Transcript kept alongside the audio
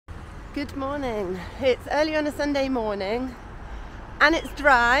Good morning. It's early on a Sunday morning and it's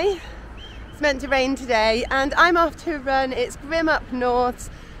dry. It's meant to rain today and I'm off to run. It's grim up north,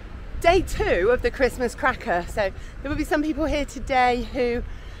 day 2 of the Christmas Cracker. So there will be some people here today who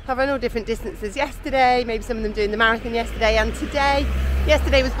have run all different distances yesterday, maybe some of them doing the marathon yesterday and today.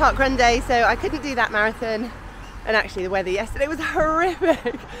 Yesterday was parkrun day, so I couldn't do that marathon. And actually the weather yesterday was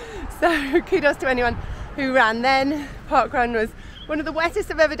horrific. So kudos to anyone who ran then. Parkrun was one of the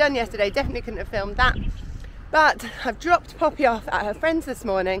wettest I've ever done yesterday. Definitely couldn't have filmed that. But I've dropped Poppy off at her friend's this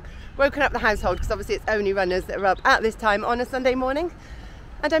morning, woken up the household because obviously it's only runners that are up at this time on a Sunday morning.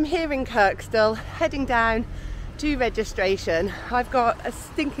 And I'm here in Kirkstall, heading down to registration. I've got a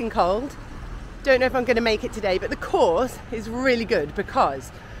stinking cold. Don't know if I'm going to make it today, but the course is really good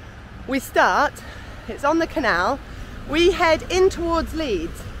because we start, it's on the canal, we head in towards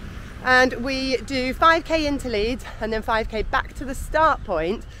Leeds and we do 5k into Leeds and then 5k back to the start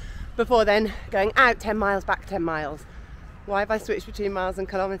point before then going out 10 miles, back 10 miles. Why have I switched between miles and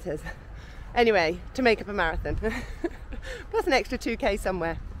kilometres? Anyway, to make up a marathon. Plus an extra 2k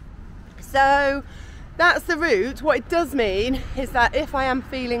somewhere. So that's the route. What it does mean is that if I am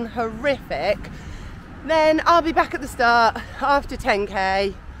feeling horrific, then I'll be back at the start after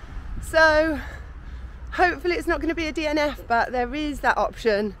 10k. So hopefully it's not going to be a DNF, but there is that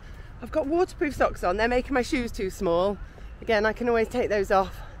option. I've got waterproof socks on, they're making my shoes too small. Again, I can always take those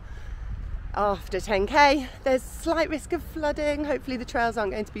off after 10k. There's slight risk of flooding. Hopefully the trails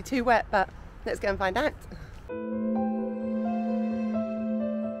aren't going to be too wet, but let's go and find out.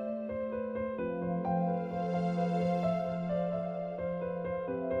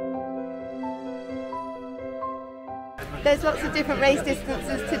 There's lots of different race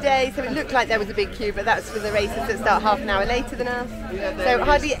distances today, so it looked like there was a big queue, but that's for the races that start half an hour later than us. So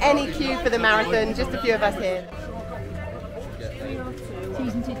hardly any queue for the marathon, just a few of us here.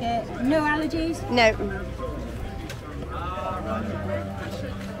 Season ticket. No allergies? No.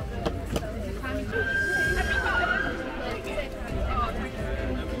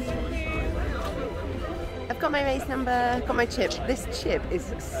 I've got my race number, got my chip. This chip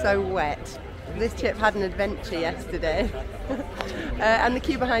is so wet. This chip had an adventure yesterday. And the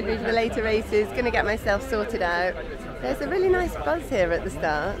queue behind me for the later races, going to get myself sorted out. There's a really nice buzz here at the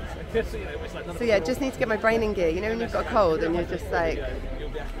start. So yeah, just need to get my brain in gear. You know when you've got a cold and you're just like,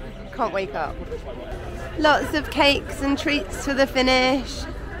 can't wake up. Lots of cakes and treats for the finish.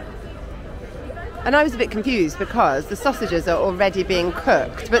 And I was a bit confused because the sausages are already being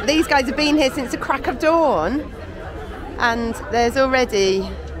cooked. But these guys have been here since the crack of dawn. And there's already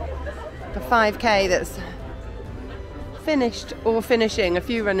the 5k that's finished or finishing. A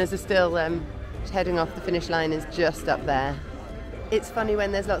few runners are still heading off. The finish line is just up there. It's funny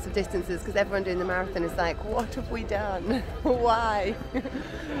when there's lots of distances because everyone doing the marathon is like, what have we done? Why?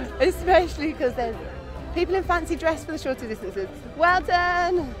 Especially because there's people in fancy dress for the shorter distances. Well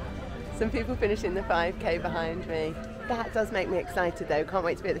done! Some people finishing the 5k behind me. That does make me excited though. Can't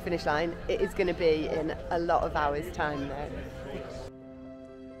wait to be at the finish line. It is going to be in a lot of hours time though.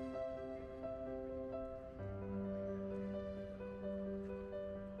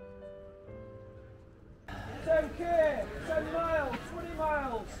 10 miles, 20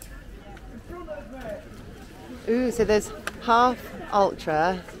 miles, in front of me. Ooh, so there's half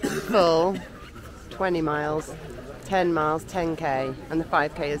ultra, full, 20 miles, 10 miles, 10k, and the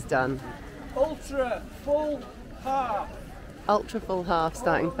 5k is done. Ultra, full, half. Ultra, full, half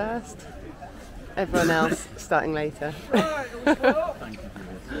starting first. Everyone else starting later. Right, let's go.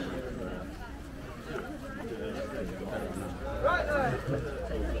 Right there.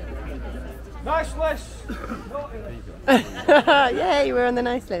 Nice list. Yay, we're on the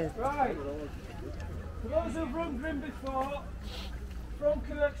nice list. Right. For those who've run Grim before, from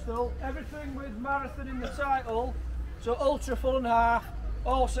Kirkstall, everything with marathon in the title, so ultra, full and half,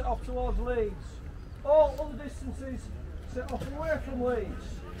 all set off towards Leeds. All other distances set off away from Leeds.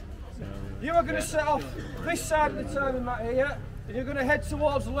 You are going to set off this side of the timing mat here, and you're going to head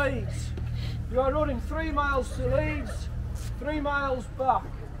towards Leeds. You are running 3 miles to Leeds, 3 miles back.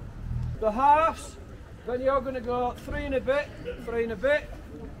 The halves, then you're going to go 3 and a bit, 3 and a bit.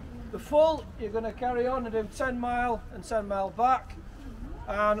 The full, you're going to carry on and do 10 mile and 10 mile back.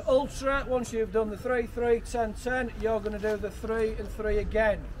 And ultra, once you've done the 3, 3, 10, 10, you're going to do the 3 and 3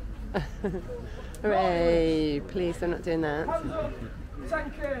 again. Hooray, please I'm not doing that. Hands up,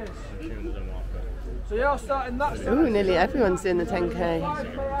 10Ks. So you're starting that side. Ooh, nearly everyone's doing the 10k.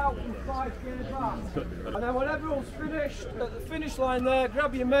 5k out and 5k back. And then when everyone's finished, at the finish line there,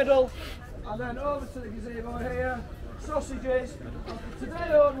 grab your medal, and then over to the gazebo here, sausages. And for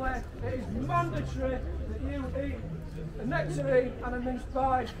today only, it is mandatory that you eat a nectarine and a mince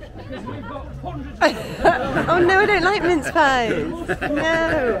pie because we've got hundreds of them. Oh no, I don't like mince pies.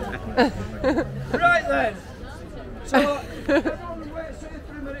 No. Right then. So, everyone wait for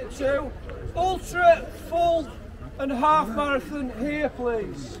a minute or two. Ultra, full and half marathon here,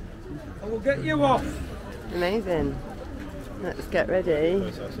 please. And we'll get you off. Amazing. Let's get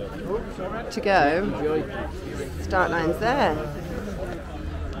ready to go. Start line's there.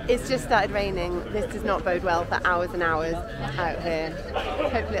 It's just started raining. This does not bode well for hours and hours out here.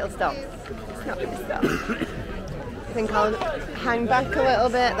 Hopefully it'll stop. It's not going to stop. I think I'll hang back a little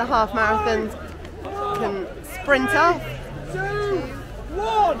bit. The half marathons can sprint off. 2,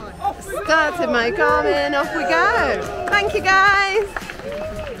 1, off we go! Started my Garmin, off we go. Thank you guys.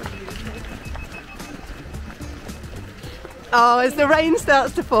 Oh, as the rain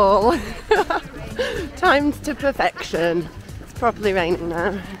starts to fall. Timed to perfection. It's properly raining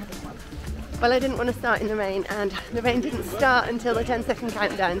now. Well, I didn't want to start in the rain, and the rain didn't start until the 10-second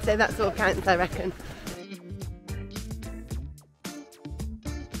countdown, so that's all counts, I reckon.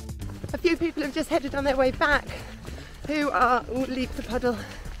 A few people have just headed on their way back who are, leave the puddle,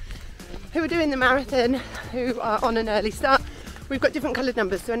 who are doing the marathon, who are on an early start. We've got different coloured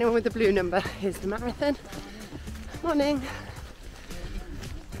numbers, so anyone with the blue number is the marathon. Morning.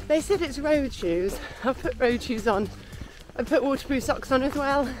 They said it's road shoes. I've put road shoes on. I've put waterproof socks on as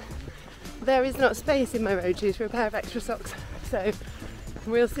well. There is not space in my road shoes for a pair of extra socks, so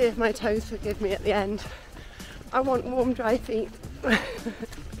we'll see if my toes forgive me at the end. I want warm, dry feet.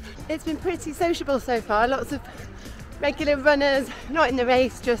 It's been pretty sociable so far. Lots of regular runners, not in the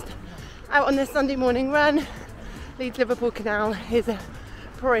race, just out on this Sunday morning run. Leeds Liverpool Canal is a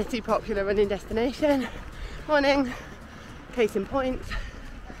pretty popular running destination. Morning, case in point.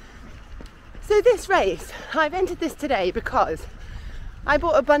 So this race, I've entered this today because I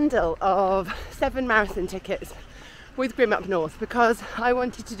bought a bundle of 7 marathon tickets with Grim Up North because I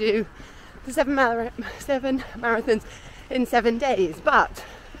wanted to do the 7 marathons in 7 days, but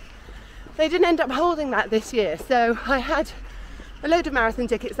they didn't end up holding that this year, so I had a load of marathon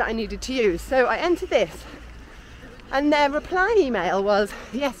tickets that I needed to use. So I entered this, and their reply email was,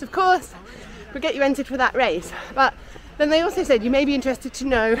 yes, of course, we'll get you entered for that race. But then they also said, you may be interested to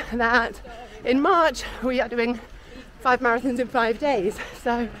know that in March we are doing 5 marathons in 5 days.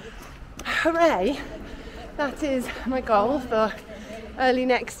 So hooray, that is my goal for early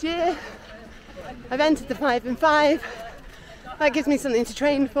next year. I've entered the 5 and 5. That gives me something to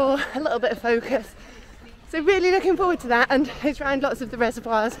train for, a little bit of focus. So really looking forward to that, and it's around lots of the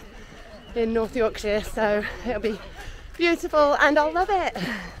reservoirs in North Yorkshire, so it'll be beautiful and I'll love it.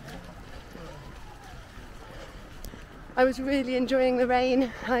 I was really enjoying the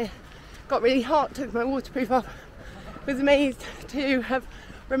rain. I got really hot, took my waterproof off. Was amazed to have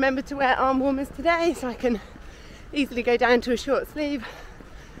remembered to wear arm warmers today so I can easily go down to a short sleeve.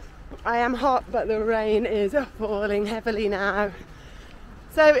 I am hot, but the rain is falling heavily now.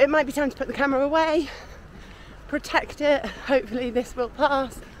 So it might be time to put the camera away, protect it. Hopefully this will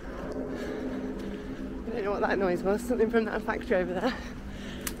pass. I don't know what that noise was, something from that factory over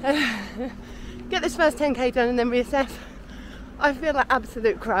there. Get this first 10k done and then reassess. I feel like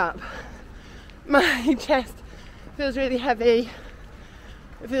absolute crap. My chest feels really heavy.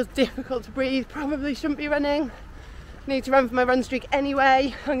 It feels difficult to breathe. Probably shouldn't be running. Need to run for my run streak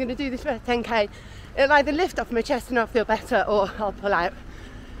anyway. I'm going to do this first 10k. It'll either lift off my chest and I'll feel better, or I'll pull out.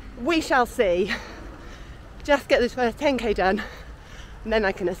 We shall see. Just get this first 10k done and then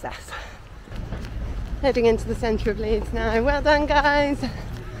I can assess. Heading into the centre of Leeds now. Well done, guys.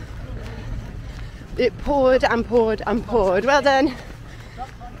 It poured and poured and poured. Well done.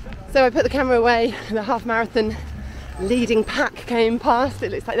 So I put the camera away. The half marathon leading pack came past.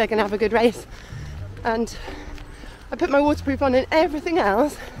 It looks like they're going to have a good race. And I put my waterproof on and everything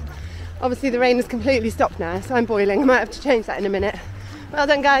else. Obviously the rain has completely stopped now, so I'm boiling. I might have to change that in a minute. Well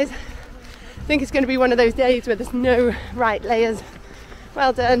done, guys. I think it's going to be one of those days where there's no right layers.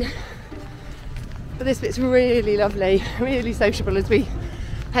 Well done. But this bit's really lovely, really sociable as we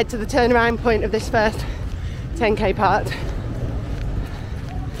head to the turnaround point of this first 10k part.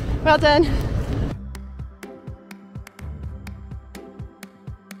 Well done.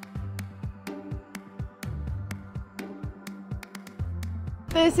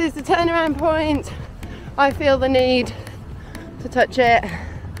 This is the turnaround point. I feel the need to touch it,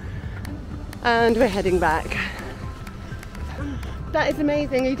 and we're heading back. That is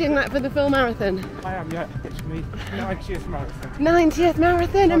amazing. Are you doing that for the full marathon? I am, yeah. It's me. 90th marathon. 90th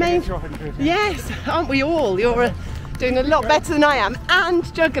marathon, amazing. Yes, aren't we all? You're doing a lot better than I am,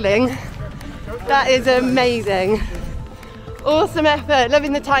 and juggling. That is amazing. Awesome effort.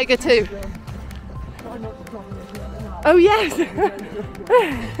 Loving the tiger too. Oh yes!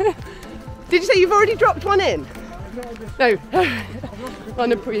 Did you say you've already dropped one in? No,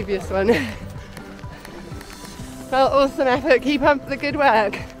 on a previous one. Well, awesome effort, keep up the good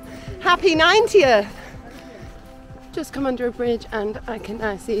work. Happy 90th! Just come under a bridge and I can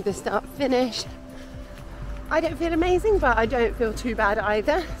now see the start finish. I don't feel amazing, but I don't feel too bad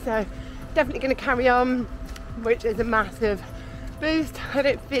either. So definitely going to carry on, which is a massive boost. I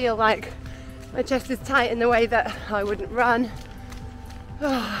don't feel like my chest is tight in the way that I wouldn't run.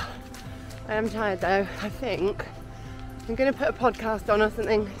 Oh, I am tired though. I think I'm going to put a podcast on or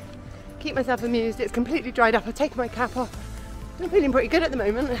something, keep myself amused. It's completely dried up. I've taken my cap off. I'm feeling pretty good at the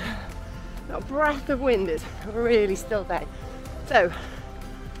moment. Not a breath of wind is really still there. So,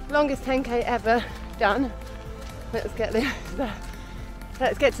 longest 10k ever done. Let's get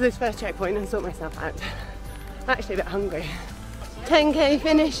to this first checkpoint and sort myself out. I'm actually a bit hungry. 10k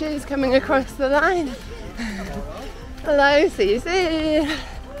finishes coming across the line. Hello, see you soon.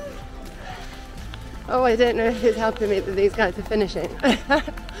 Oh, I don't know if it's helping me that these guys are finishing.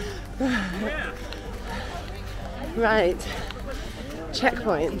 Right,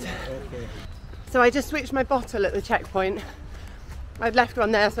 checkpoint. So I just switched my bottle at the checkpoint. I'd left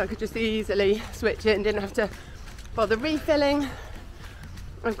one there so I could just easily switch it and didn't have to bother refilling.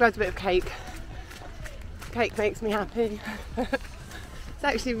 I've grabbed a bit of cake. Cake makes me happy. It's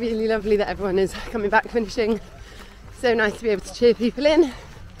actually really lovely that everyone is coming back, finishing. So nice to be able to cheer people in,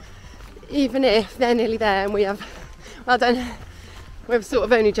 even if they're nearly there and we have, well done, we've sort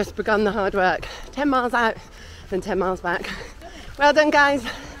of only just begun the hard work. 10 miles out and 10 miles back. Well done, guys.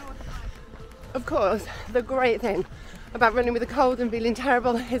 Of course, the great thing about running with a cold and feeling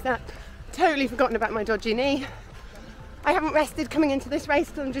terrible is that I've totally forgotten about my dodgy knee. I haven't rested coming into this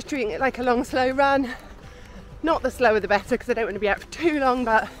race, so I'm just treating it like a long, slow run. Not the slower the better, because I don't want to be out for too long,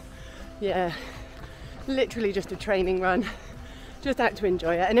 but yeah, literally just a training run. Just out to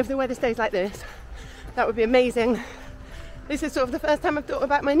enjoy it. And if the weather stays like this, that would be amazing. This is sort of the first time I've thought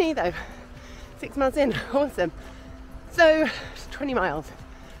about my knee though. 6 months in, awesome. So, 20 miles.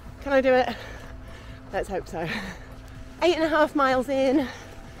 Can I do it? Let's hope so. 8.5 miles in.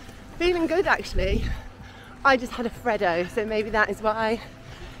 Feeling good actually. I just had a Freddo, so maybe that is why.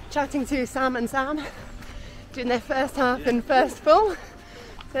 Chatting to Sam and Sam, doing their first half and first full. So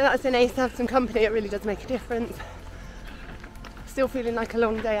that's a nice to have some company, it really does make a difference. Still feeling like a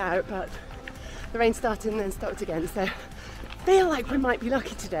long day out, but the rain started and then stopped again, so feel like we might be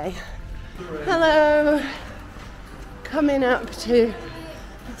lucky today. Hello, coming up to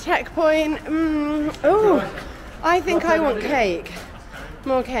the checkpoint. Oh, I think I want cake,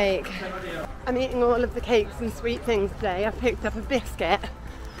 more cake. I'm eating all of the cakes and sweet things today. I picked up a biscuit,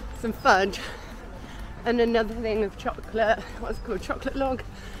 some fudge, and another thing of chocolate, what's it called, chocolate log,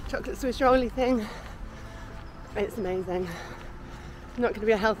 chocolate Swiss rolly thing. It's amazing. Not going to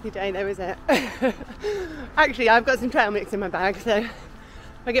be a healthy day though, is it? Actually, I've got some trail mix in my bag, so if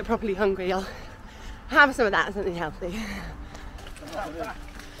I get properly hungry, I'll have some of that, something healthy.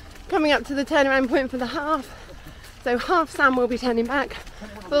 Coming up to the turnaround point for the half. So half Sam will be turning back,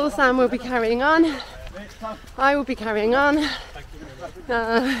 full Sam will be carrying on. I will be carrying on.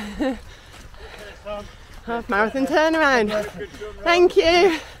 Half marathon turnaround. Thank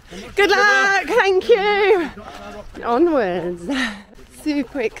you. Good luck. Thank you. Onwards.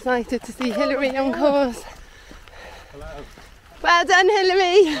 Super excited to see Hillary on course. Well done,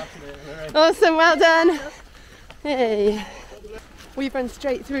 Hillary. Awesome, well done. Hey. We've run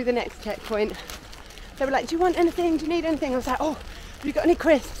straight through the next checkpoint. They were like, do you want anything? Do you need anything? I was like, oh, have you got any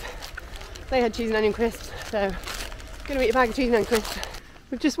crisps? They had cheese and onion crisps, so I'm going to eat a bag of cheese and onion crisps.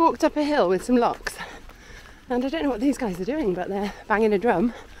 We've just walked up a hill with some locks, and I don't know what these guys are doing, but they're banging a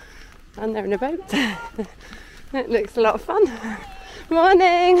drum and they're in a boat. It looks a lot of fun.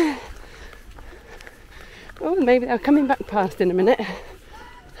 Morning! Oh, maybe they're coming back past in a minute.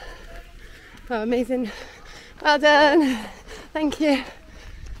 Oh, amazing. Well done. Thank you.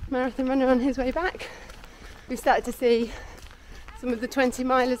 Marathon runner on his way back. We've started to see some of the 20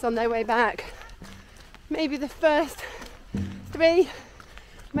 milers on their way back. Maybe the first 3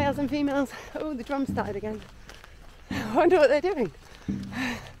 males and females. Oh, the drum started again. I wonder what they're doing.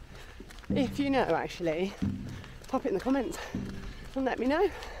 If you know, actually, pop it in the comments and let me know.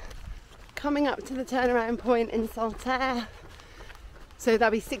 Coming up to the turnaround point in Saltaire. So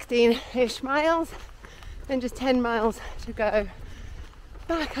that'll be 16-ish miles, then just 10 miles to go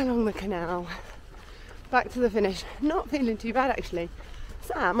back along the canal, back to the finish. Not feeling too bad actually.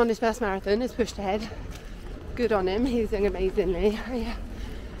 Sam on his first marathon has pushed ahead. Good on him, he's doing amazingly.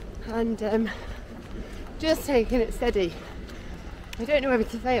 And just taking it steady. I don't know whether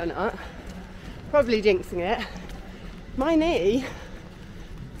to say or not, probably jinxing it, my knee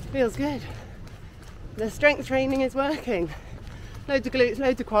feels good. The strength training is working. Loads of glutes,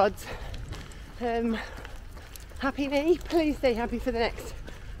 loads of quads. Happy knee, please stay happy for the next,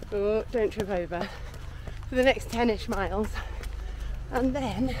 oh, don't trip over, for the next 10-ish miles. And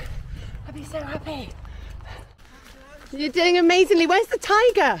then I'll be so happy. You're doing amazingly. Where's the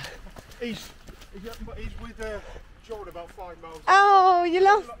tiger? He's with Jordan about 5 miles. Oh, you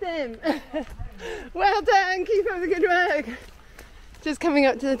lost him. Well done, keep up the good work. Just coming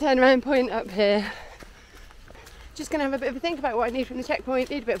up to the turnaround point up here. Just going to have a bit of a think about what I need from the checkpoint.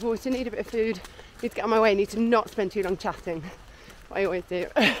 Need a bit of water, need a bit of food. Need to get on my way, need to not spend too long chatting. What I always do.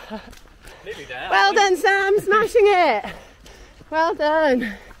 Nearly there. Well done, Sam, smashing it. Well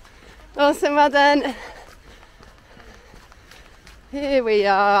done. Awesome, well done. Here we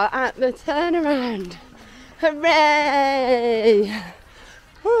are at the turnaround. Hooray!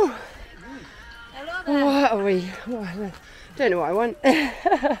 Whew. What are we? Don't know what I want.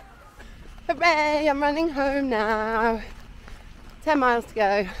 Hooray! I'm running home now. 10 miles to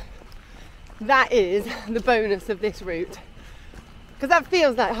go. That is the bonus of this route. Because that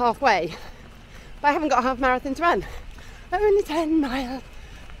feels like halfway. But I haven't got a half marathon to run. Only 10 miles.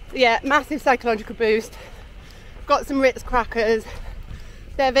 Yeah, massive psychological boost. Got some Ritz crackers.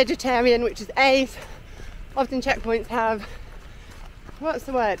 They're vegetarian, which is ace. Often checkpoints have, what's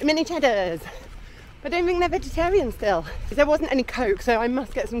the word? Mini cheddars. But I don't think they're vegetarian still. There wasn't any Coke, so I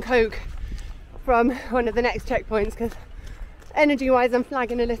must get some Coke from one of the next checkpoints because energy-wise I'm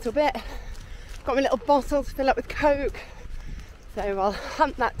flagging a little bit. Got my little bottle to fill up with Coke. So I'll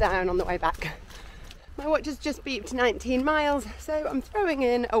hunt that down on the way back. My watch has just beeped 19 miles, so I'm throwing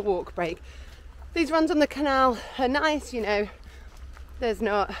in a walk break. These runs on the canal are nice, you know, there's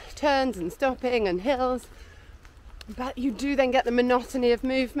not turns and stopping and hills, but you do then get the monotony of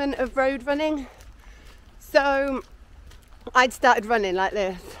movement of road running. So I'd started running like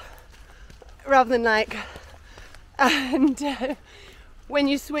this, rather than like, and when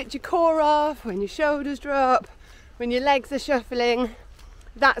you switch your core off, when your shoulders drop, when your legs are shuffling,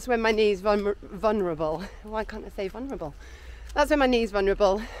 that's when my knee's vulnerable. Why can't I say vulnerable? That's when my knee's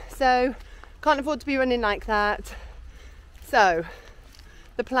vulnerable. So can't afford to be running like that. So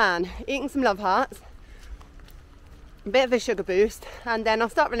the plan, eating some Love Hearts, a bit of a sugar boost, and then I'll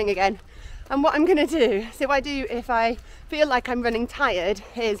start running again. And what I'm gonna do, so what I do if I feel like I'm running tired,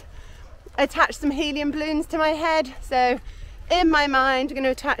 is attach some helium balloons to my head. So in my mind, I'm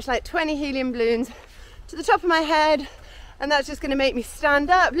gonna attach like 20 helium balloons to the top of my head, and that's just gonna make me stand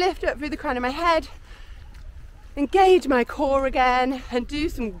up, lift up through the crown of my head, engage my core again, and do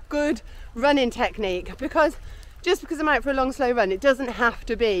some good running technique. Because just because I'm out for a long slow run, it doesn't have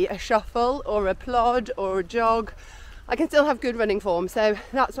to be a shuffle or a plod or a jog. I can still have good running form, so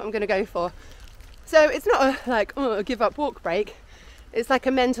that's what I'm going to go for. So it's not a give up walk break, it's like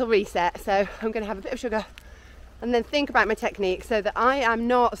a mental reset. So I'm going to have a bit of sugar and then think about my technique so that I am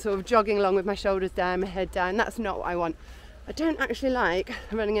not sort of jogging along with my shoulders down, my head down. That's not what I want. I don't actually like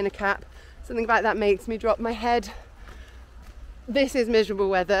running in a cap. Something about that makes me drop my head. This is miserable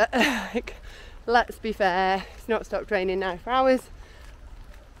weather. Like, let's be fair, it's not stopped raining now for hours,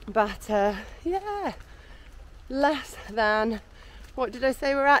 but yeah, less than, what did I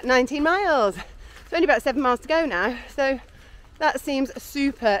say we're at? 19 miles. It's only about 7 miles to go now, so that seems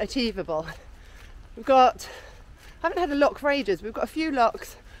super achievable. We've got, haven't had a lock for ages, we've got a few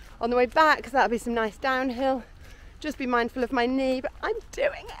locks on the way back because that'll be some nice downhill. Just be mindful of my knee, but I'm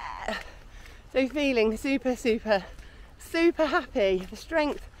doing it. So feeling super, super, super happy. The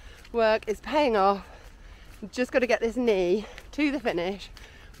strength work is paying off. Just got to get this knee to the finish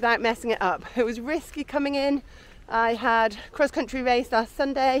without messing it up. It was risky coming in. I had cross-country race last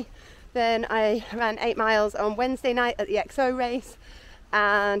Sunday, then I ran 8 miles on Wednesday night at the XO race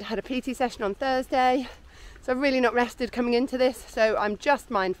and had a PT session on Thursday, so I've really not rested coming into this, so I'm just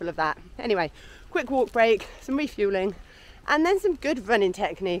mindful of that. Anyway, quick walk break, some refueling, and then some good running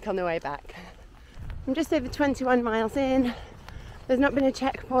technique on the way back. I'm just over 21 miles in. There's not been a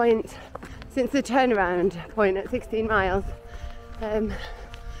checkpoint since the turnaround point at 16 miles. And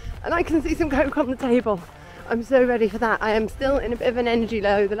I can see some Coke on the table. I'm so ready for that. I am still in a bit of an energy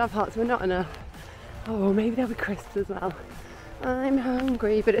low. The Love Hearts were not enough. Oh, maybe there'll be crisps as well. I'm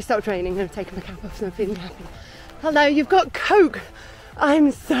hungry, but it stopped raining and I've taken my cap off, so I'm feeling happy. Hello, you've got Coke.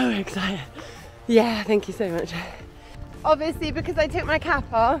 I'm so excited. Yeah, thank you so much. Obviously, because I took my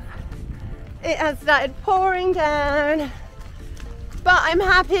cap off, it has started pouring down. But I'm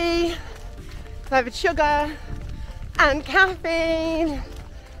happy. I've had sugar and caffeine,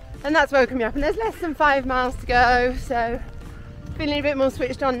 and that's woken me up. And there's less than 5 miles to go, so feeling a bit more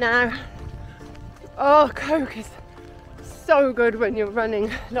switched on now. Oh, Coke is so good when you're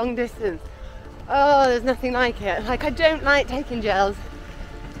running long distance. Oh, there's nothing like it. Like, I don't like taking gels.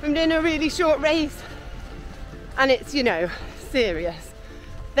 If I'm doing a really short race and it's, you know, serious,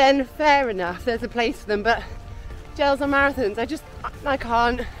 then fair enough, there's a place for them. But gels on marathons, I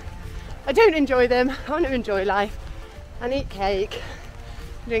can't. I don't enjoy them. I want to enjoy life and eat cake,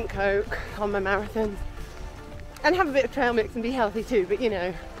 drink Coke on my marathons, and have a bit of trail mix and be healthy too, but you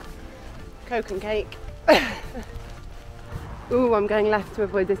know, Coke and cake. Ooh, I'm going left to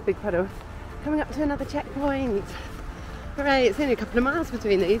avoid this big puddle. Coming up to another checkpoint. Hooray, it's only a couple of miles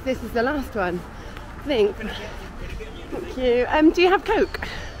between these. This is the last one, I think. Thank you. Do you have Coke?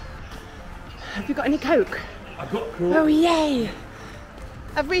 Have you got any Coke? I've got Coke. Oh, yay!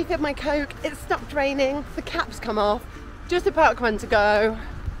 I've refilled my Coke, it's stopped raining, the cap's come off, just a parkrun to go.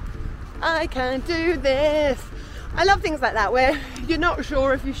 I can do this. I love things like that where you're not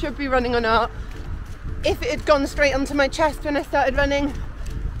sure if you should be running or not. If it had gone straight onto my chest when I started running,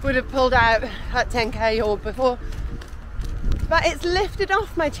 would have pulled out at 10k or before. But it's lifted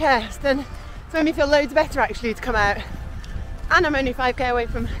off my chest and it's made me feel loads better actually to come out. And I'm only 5k away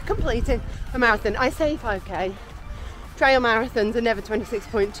from completing a marathon. I say 5k. Trail marathons are never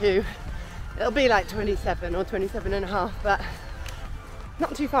 26.2. It'll be like 27 or 27 and a half, but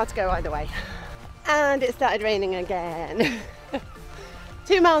not too far to go either way. And it started raining again.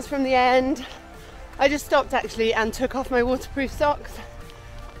 2 miles from the end, I just stopped actually and took off my waterproof socks.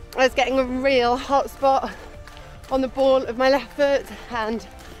 I was getting a real hot spot on the ball of my left foot and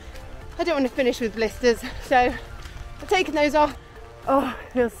I don't want to finish with blisters, so I've taken those off. Oh,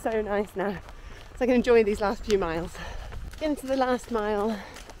 it feels so nice now. So I can enjoy these last few miles. Into the last mile.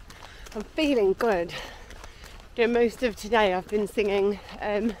 I'm feeling good. During most of today I've been singing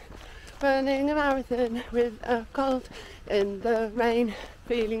running a marathon with a cold in the rain,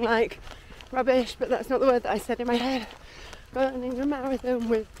 feeling like rubbish, but that's not the word that I said in my head. Running a marathon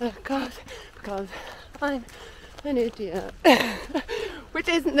with a cold because I'm an idiot. Which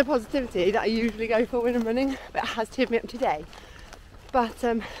isn't the positivity that I usually go for when I'm running, but it has cheered me up today. But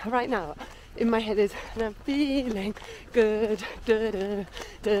right now in my head is, and I'm feeling good, da, da,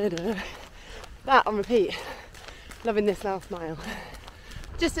 da, da. That on repeat. Loving this last mile.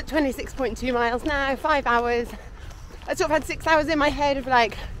 Just at 26.2 miles now, 5 hours. I sort of had 6 hours in my head of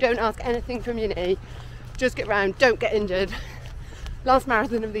like, don't ask anything from your knee, just get round, don't get injured. Last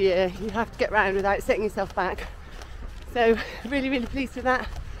marathon of the year, you have to get round without setting yourself back. So really, really pleased with that.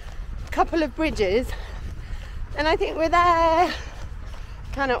 Couple of bridges, and I think we're there.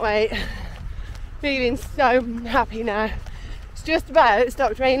 Cannot wait. Feeling so happy now. It's just about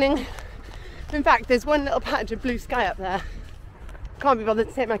stopped raining. In fact, there's one little patch of blue sky up there. Can't be bothered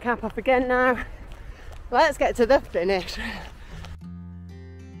to take my cap off again now. Let's get to the finish.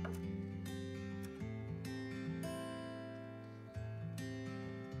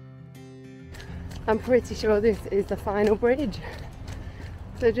 I'm pretty sure this is the final bridge.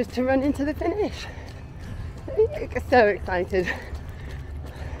 So just to run into the finish. So excited.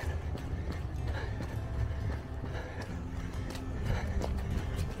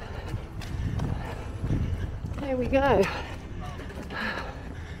 Here we go.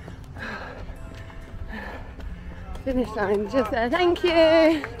 Finish line just there, thank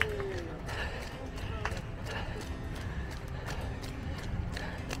you.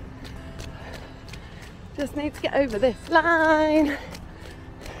 Just need to get over this line.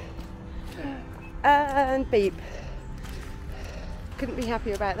 And beep. Couldn't be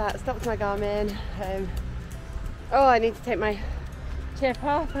happier about that. Stopped my Garmin. Oh, I need to take my chip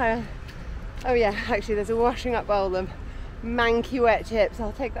off. Oh yeah, actually there's a washing up bowl of manky wet chips.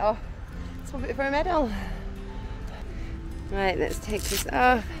 I'll take that off. Swap it for a medal. Right, let's take this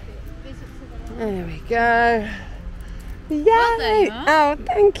off. There we go. Yay! Well, oh,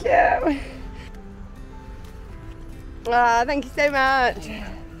 thank you. Ah, thank you so much.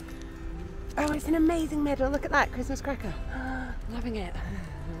 Oh, it's an amazing medal. Look at that, Christmas cracker. Loving it.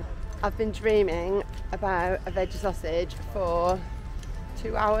 I've been dreaming about a veggie sausage for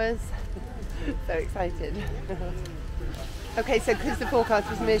 2 hours. So excited. Okay, so because the forecast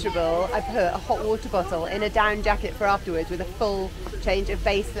was miserable, I put a hot water bottle in a down jacket for afterwards with a full change of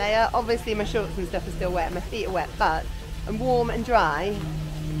base layer. Obviously my shorts and stuff are still wet, my feet are wet, but I'm warm and dry.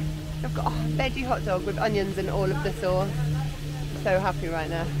 I've got a veggie hot dog with onions and all of the sauce. I'm so happy right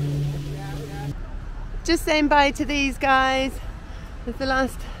now. Just saying bye to these guys as the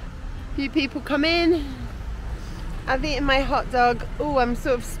last few people come in. I've eaten my hot dog. Oh, I'm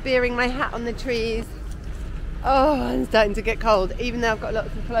sort of spearing my hat on the trees. Oh, I'm starting to get cold, even though I've got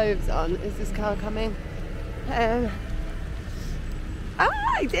lots of clothes on. Is this car coming? I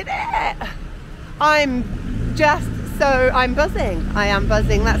did it! I'm just So I'm buzzing. I am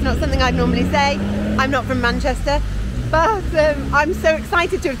buzzing. That's not something I'd normally say. I'm not from Manchester, but I'm so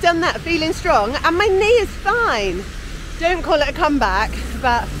excited to have done that, feeling strong, and my knee is fine. Don't call it a comeback,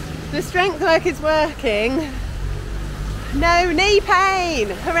 but the strength work is working. No knee pain.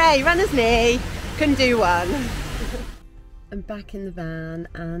 Hooray, runner's knee. Can do one. I'm back in the van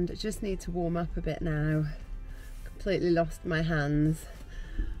and just need to warm up a bit now. Completely lost my hands,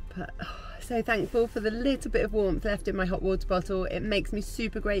 but so thankful for the little bit of warmth left in my hot water bottle. It makes me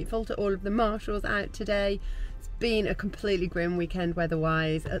super grateful to all of the marshals out today. It's been a completely grim weekend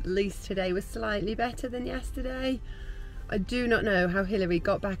weather-wise. At least today was slightly better than yesterday. I do not know how Hilary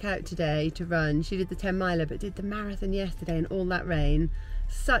got back out today to run. She did the 10 miler but did the marathon yesterday in all that rain.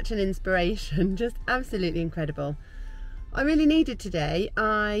 Such an inspiration, just absolutely incredible. I really needed today.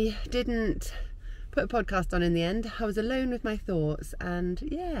 I didn't put a podcast on in the end. I was alone with my thoughts, and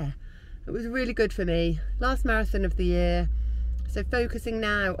yeah, it was really good for me. Last marathon of the year, so focusing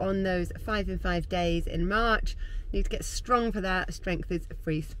now on those 5 in 5 days in March. Need to get strong for that. Strength is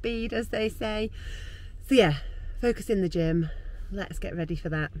free speed, as they say. So yeah, focus in the gym. Let's get ready for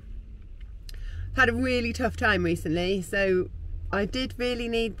that. I've had a really tough time recently, so I did really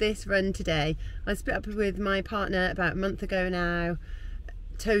need this run today. I split up with my partner about a month ago now,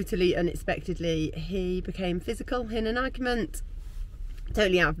 totally unexpectedly. He became physical in an argument,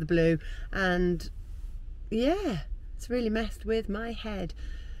 totally out of the blue, and yeah, it's really messed with my head.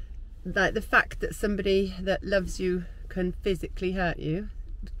 Like the fact that somebody that loves you can physically hurt you,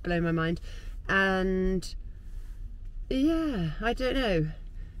 blow my mind. And yeah, I don't know,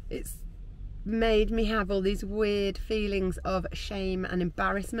 it's made me have all these weird feelings of shame and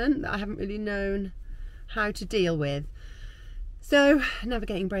embarrassment that I haven't really known how to deal with. So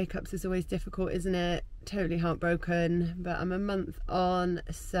navigating breakups is always difficult, isn't it? Totally heartbroken, but I'm a month on,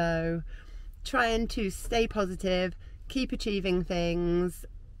 so trying to stay positive, keep achieving things,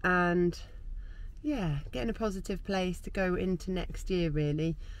 and yeah, get in a positive place to go into next year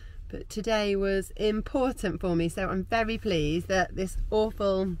really. But today was important for me, so I'm very pleased that this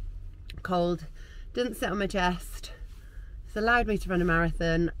awful cold didn't sit on my chest. It's allowed me to run a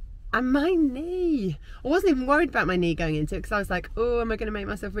marathon. And my knee, I wasn't even worried about my knee going into it, because I was like, oh, am I going to make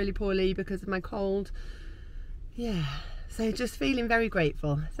myself really poorly because of my cold? Yeah, so just feeling very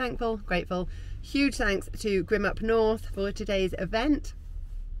grateful, thankful, grateful. Huge thanks to Grim Up North for today's event.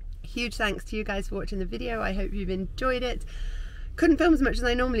 Huge thanks to you guys for watching the video. I hope you've enjoyed it. Couldn't film as much as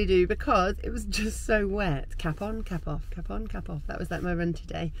I normally do because it was just so wet. Cap on, cap off, cap on, cap off. That was like my run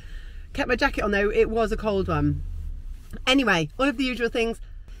today. Kept my jacket on though, it was a cold one. Anyway, all of the usual things.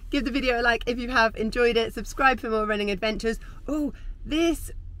 Give the video a like if you have enjoyed it. Subscribe for more running adventures. Oh, this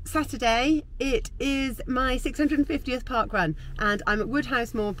Saturday it is my 650th parkrun, and I'm at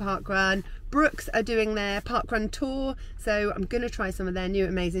Woodhouse Moor Parkrun. Brooks are doing their parkrun tour, so I'm gonna try some of their new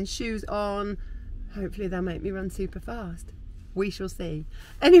amazing shoes on. Hopefully they'll make me run super fast. We shall see.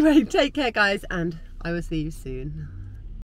 Anyway, take care guys, and I will see you soon.